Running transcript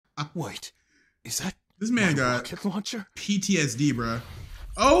Wait, is that This man my got rocket launcher? PTSD, bruh.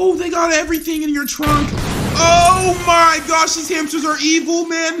 Oh, they got everything in your trunk. Oh my gosh, these hamsters are evil,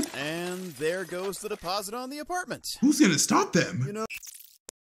 man. And there goes the deposit on the apartment. Who's gonna stop them? You know.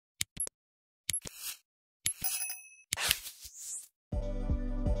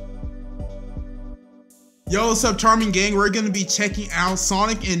 Yo, what's up, Charming Gang? We're gonna be checking out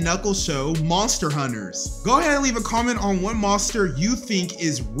Sonic and Knuckles show, Monster Hunters. Go ahead and leave a comment on what monster you think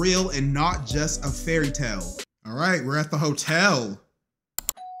is real and not just a fairy tale. All right, we're at the hotel.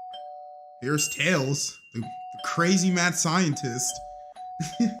 Here's Tails, the crazy mad scientist.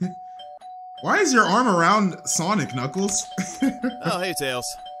 Why is your arm around Sonic, Knuckles? Oh, hey, Tails.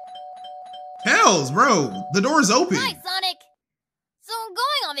 Tails, bro, the door's open. Hi, Sonic. So I'm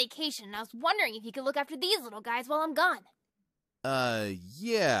going on vacation, and I was wondering if you could look after these little guys while I'm gone.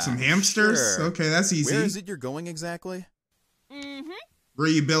 Yeah. Some hamsters? Sure. Okay, that's easy. Where is it you're going exactly?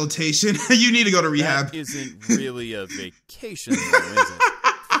 Rehabilitation. You need to go to rehab. That isn't really a vacation, though, is it?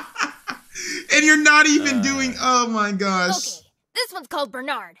 And you're not even doing, oh my gosh. Okay, this one's called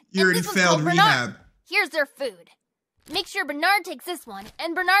Bernard. You already failed rehab. Here's their food. Make sure Bernard takes this one,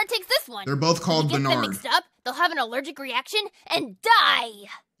 and Bernard takes this one. They're both called If you get Bernard. them mixed up, they'll have an allergic reaction and die.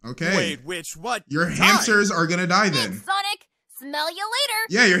 Okay. Wait, which, what? Your hamsters are gonna die then. Thanks, Sonic. Smell you later.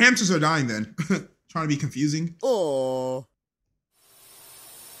 Yeah, your hamsters are dying then. Trying to be confusing. Oh.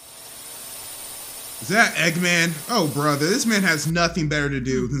 Is that Eggman? Oh, brother, this man has nothing better to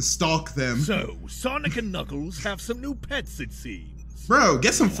do than stalk them. So, Sonic and Knuckles have some new pets, it seems. Bro,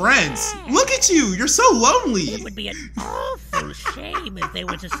 get some friends. Look at you, you're so lonely. It would be an awful shame if they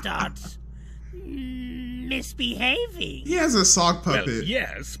were to start misbehaving. He has a sock puppet. Well,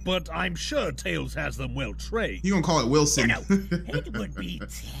 yes, but I'm sure Tails has them well trained. You gonna call it Wilson? No, it would be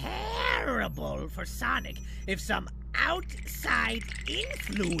terrible for Sonic if some outside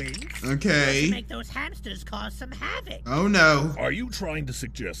influence Okay. to make those hamsters cause some havoc. Oh no. Are you trying to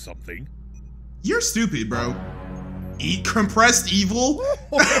suggest something? You're stupid, bro. Eat compressed evil?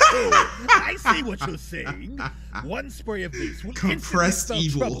 I see what you're saying. One spray of this will Compressed instantly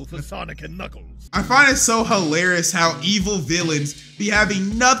spell evil. trouble for Sonic and Knuckles. I find it so hilarious how evil villains be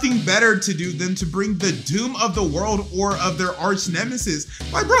having nothing better to do than to bring the doom of the world or of their arch nemesis.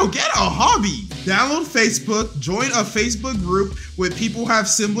 Like, bro, get a hobby. Download Facebook, join a Facebook group with people who have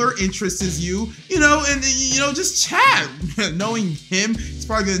similar interests as you, and just chat. Knowing him, he's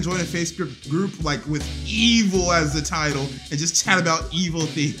probably gonna join a Facebook group like with evil as the title and just chat about evil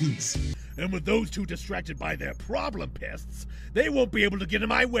things. And with those two distracted by their problem pests, they won't be able to get in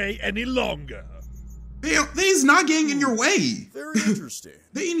my way any longer. They's not getting in your way. Very interesting.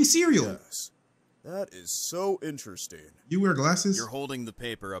 They eating cereal. Yes. That is so interesting. You wear glasses? You're holding the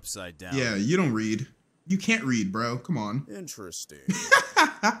paper upside down. Yeah, you don't read. You can't read, bro. Come on. Interesting.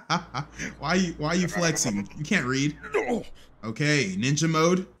 Why you flexing? You can't read. Okay, ninja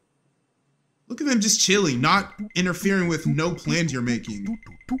mode. Look at them just chilling, not interfering with no plans you're making.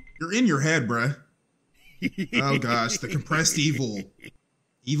 You're in your head, bruh. Oh gosh, the compressed evil.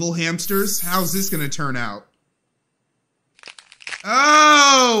 Evil hamsters? How's this gonna turn out?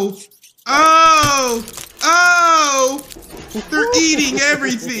 Oh! Oh! Oh! They're eating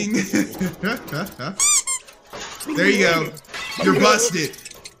everything! There you go. You're busted.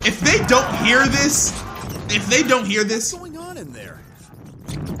 If they don't hear this, What's going on in there?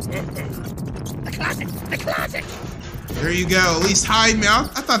 The closet! The closet! there you go. At least hide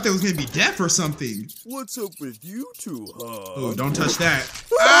mouth. I thought they was gonna be deaf or something. What's up with you two, huh? Oh, don't touch that.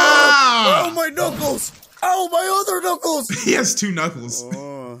 Ah! Oh, my knuckles! Oh, my other knuckles! He has two knuckles.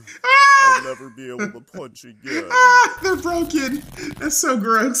 I'll never be able to punch again. Ah, they're broken. That's so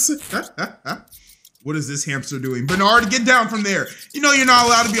gross. What is this hamster doing? Bernard, get down from there. You know you're not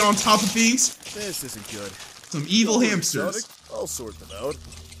allowed to be on top of things. This isn't good. Some evil Don't worry, hamsters. Sonic. I'll sort them out.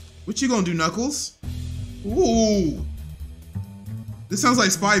 What you gonna do, Knuckles? Ooh. This sounds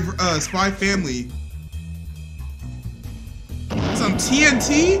like Spy Family. Some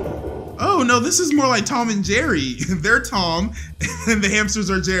TNT? Oh no, this is more like Tom and Jerry. They're Tom, and the hamsters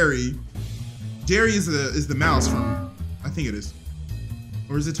are Jerry. Jerry is the mouse from, I think it is.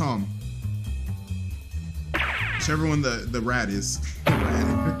 Or is it Tom? Whichever one the rat is.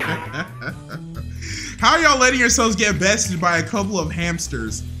 How are y'all letting yourselves get bested by a couple of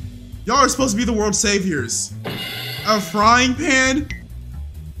hamsters? Y'all are supposed to be the world's saviors. A frying pan?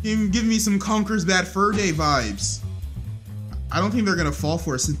 Give me some Conker's Bad Fur Day vibes. I don't think they're gonna fall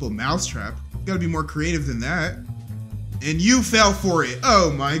for a simple mousetrap. Gotta be more creative than that. And you fell for it.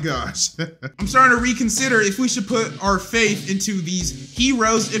 Oh my gosh. I'm starting to reconsider if we should put our faith into these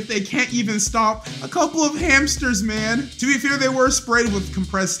heroes if they can't even stop a couple of hamsters, man. To be fair, they were sprayed with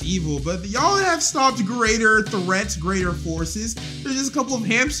compressed evil, but y'all have stopped greater threats, greater forces. There's just a couple of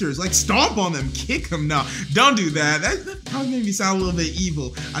hamsters. Like, stomp on them, kick them. No, don't do that. That probably made me sound a little bit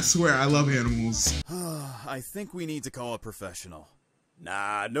evil. I swear, I love animals. I think we need to call a professional.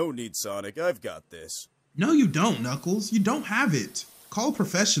 Nah, no need, Sonic. I've got this. No, you don't, Knuckles. You don't have it. Call a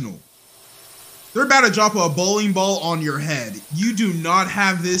professional. They're about to drop a bowling ball on your head. You do not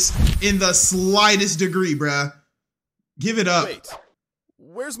have this in the slightest degree, bruh. Give it up. Wait,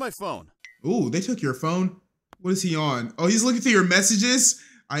 where's my phone? Ooh, they took your phone. What is he on? Oh, he's looking through your messages.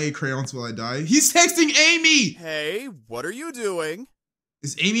 I ate crayons while I die. He's texting Amy. Hey, what are you doing?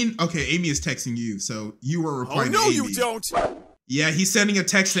 Is Amy? Okay, Amy is texting you, so you were replying to Oh, no, Amy. you don't. Yeah, he's sending a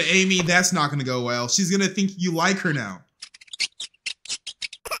text to Amy. That's not gonna go well. She's gonna think you like her now.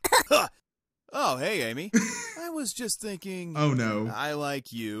 Oh, hey, Amy. I was just thinking. Oh no. I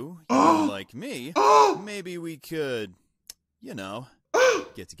like you. Oh. You like me. Oh! Maybe we could, you know,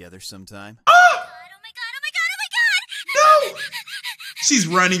 get together sometime. Oh my god! No! She's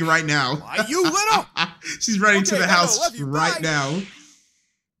running right now. Why, you little? She's running to Okay, the Nano, house love you, right bye. now.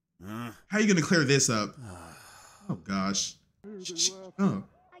 How are you gonna clear this up? Oh gosh. Oh.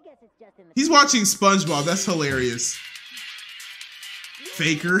 He's watching SpongeBob. That's hilarious.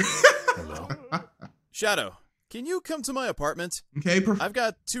 Faker. Hello? Shadow, can you come to my apartment? Okay, I've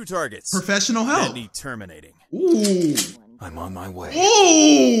got 2 targets professional that help. need terminating. Ooh. I'm on my way.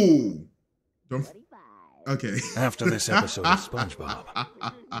 Ooh. Don't. Okay. After this episode of SpongeBob.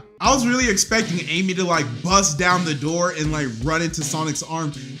 I was really expecting Amy to like bust down the door and like run into Sonic's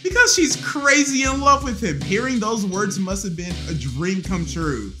arm because she's crazy in love with him. Hearing those words must have been a dream come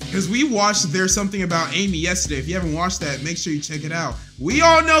true. Because we watched There's Something About Amy yesterday. If you haven't watched that, make sure you check it out. We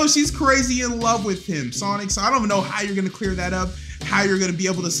all know she's crazy in love with him, Sonic. So I don't know how you're gonna clear that up. How you're gonna be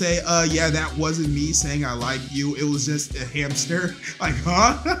able to say, yeah, that wasn't me saying I like you. It was just a hamster. Like,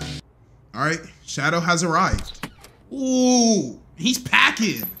 huh? All right, Shadow has arrived. Ooh, he's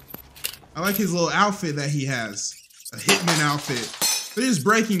packing. I like his little outfit that he has. A hitman outfit. They're just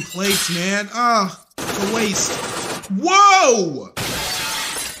breaking plates, man. The waist. Whoa!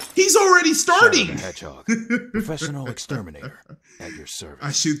 He's already starting. Shadow the Hedgehog, professional exterminator, at your service.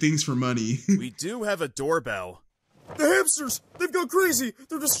 I shoot things for money. We do have a doorbell. The hamsters! They've gone crazy!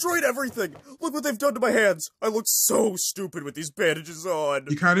 They've destroyed everything! Look what they've done to my hands! I look so stupid with these bandages on!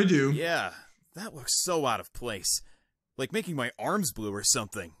 You kind of do. Yeah, that looks so out of place. Like making my arms blue or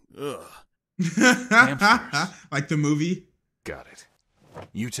something. Ugh. Hamsters. Like the movie. Got it.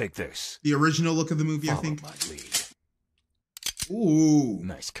 You take this. The original look of the movie, Follow I think. my lead. Ooh.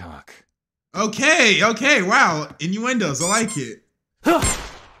 Nice cock. Okay, wow. Innuendos, I like it.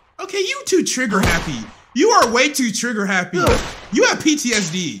 Okay, you too trigger happy. You are way too trigger happy. You have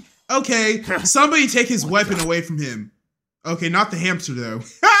PTSD. Okay, somebody take his weapon away from him. Okay, not the hamster though.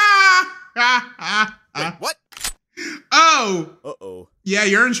 Wait, what? Oh. Uh-oh. Yeah,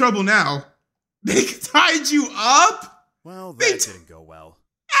 you're in trouble now. They tied you up? Well, They that didn't go well.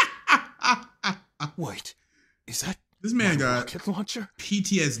 Wait, is that This man my got rocket launcher?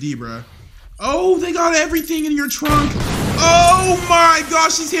 PTSD, bruh. Oh, they got everything in your trunk. Oh my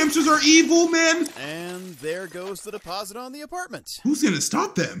gosh, these hamsters are evil, man. And there goes the deposit on the apartment. Who's gonna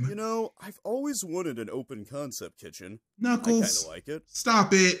stop them? You know, I've always wanted an open concept kitchen. Knuckles, I kinda like it. stop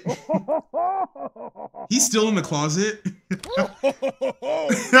it. He's still in the closet.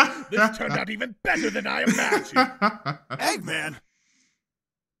 This turned out even better than I imagined. Eggman!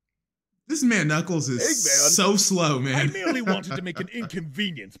 This man Knuckles is Eggman. so slow, I man. merely wanted to make an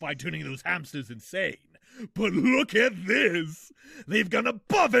inconvenience by turning those hamsters insane. But look at this! They've gone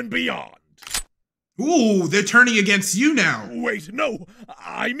above and beyond! Ooh, they're turning against you now. Wait, no!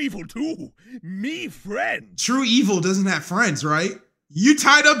 I'm evil too! Me friend! True evil doesn't have friends, right? You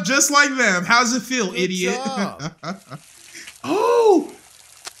tied up just like them. How's it feel, Good idiot? job. Oh!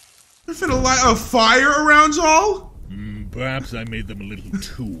 They're finna light a fire around y'all? Perhaps I made them a little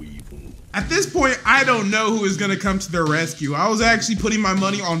too evil. At this point, I don't know who is gonna come to their rescue. I was actually putting my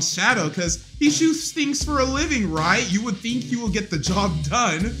money on Shadow because he shoots things for a living, right? You would think he will get the job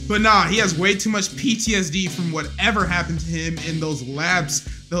done. But nah, he has way too much PTSD from whatever happened to him in those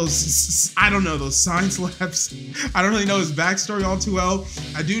labs. Those, I don't know, those science labs. I don't really know his backstory all too well.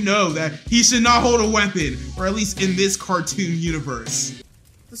 I do know that he should not hold a weapon, or at least in this cartoon universe.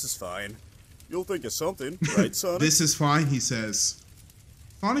 This is fine. You'll think of something, right, Sonic? This is fine, he says.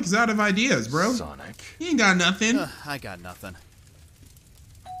 Sonic's out of ideas, bro. Sonic. He ain't got nothing. I got nothing.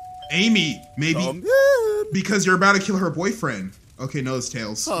 Amy, maybe. Come in! Because you're about to kill her boyfriend. Okay, no, it's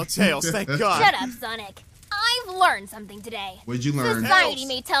Tails. Oh, Tails, thank God. Shut up, Sonic. I've learned something today. What'd you learn? Society Tails.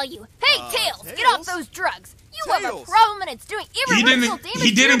 may tell you, hey, Tails, get Tails? off those drugs. You have a Tails. problem and it's doing irreversible damage He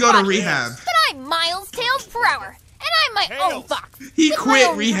to didn't your go to body. rehab. But I'm Miles Tails per hour, and I'm my own Tails. fox. He with my quit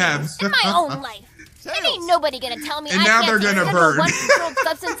own rehab. dreams And my own life. And ain't Tails. nobody gonna tell me And I now can't they're take gonna Schedule burn. 1 controlled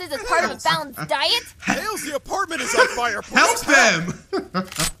substances as part of a balanced diet. Tails, the apartment is on fire. Help Please them!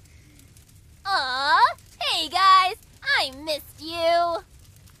 Aw, hey guys, I missed you.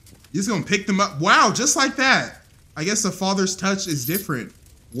 He's gonna pick them up. Wow, just like that. I guess a father's touch is different.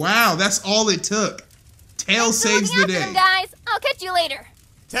 Wow, that's all it took. Tails Thanks saves for the looking after day. them, guys. I'll catch you later.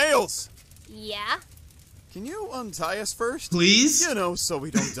 Tails, Yeah, can you untie us first? Please? You know, so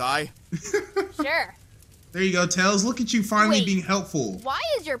we don't die. sure. There you go, Tails. Look at you finally Wait. being helpful. Why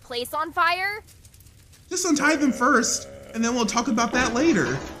is your place on fire? Just untie them first, and then we'll talk about that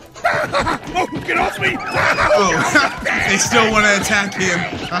later. Oh, get off me! Oh, they still want to attack him.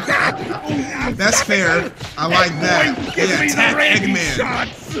 That's fair. I like that. Boy, They give me the attack Randy Eggman.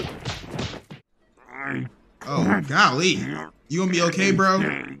 shots! Oh, golly. You gonna be okay, bro?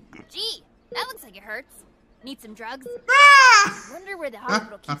 Gee, that looks like it hurts. Need some drugs? Ah! Wonder where the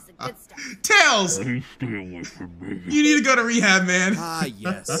hospital keeps the good stuff. Tails! Please stay away from me. You need to go to rehab, man. Ah,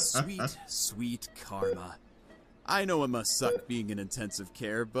 yes, sweet, sweet karma. I know it must suck being in intensive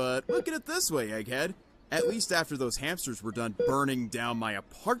care, but look at it this way, Egghead. At least after those hamsters were done burning down my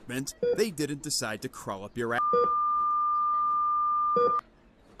apartment, they didn't decide to crawl up your ass.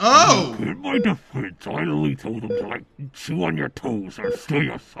 Oh! In my defense, I only told them to, like, chew on your toes or steal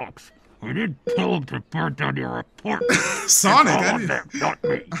your socks. I didn't tell them to burn down your apartment. Sonic, All I of didn't, them, not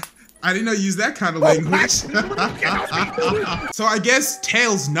me. I didn't know you use that kind of language. So I guess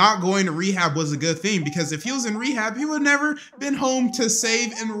Tails not going to rehab was a good thing, because if he was in rehab, he would never been home to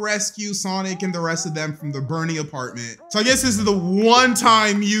save and rescue Sonic and the rest of them from the burning apartment. So I guess this is the one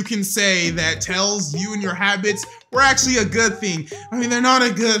time you can say that Tails, you and your habits were actually a good thing. I mean, they're not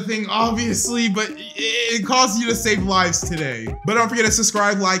a good thing, obviously, but it caused you to save lives today. But don't forget to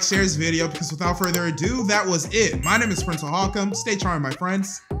subscribe, like, share this video, because without further ado, that was it. My name is Prince Hawcom. Stay charming, my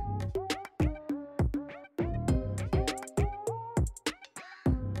friends.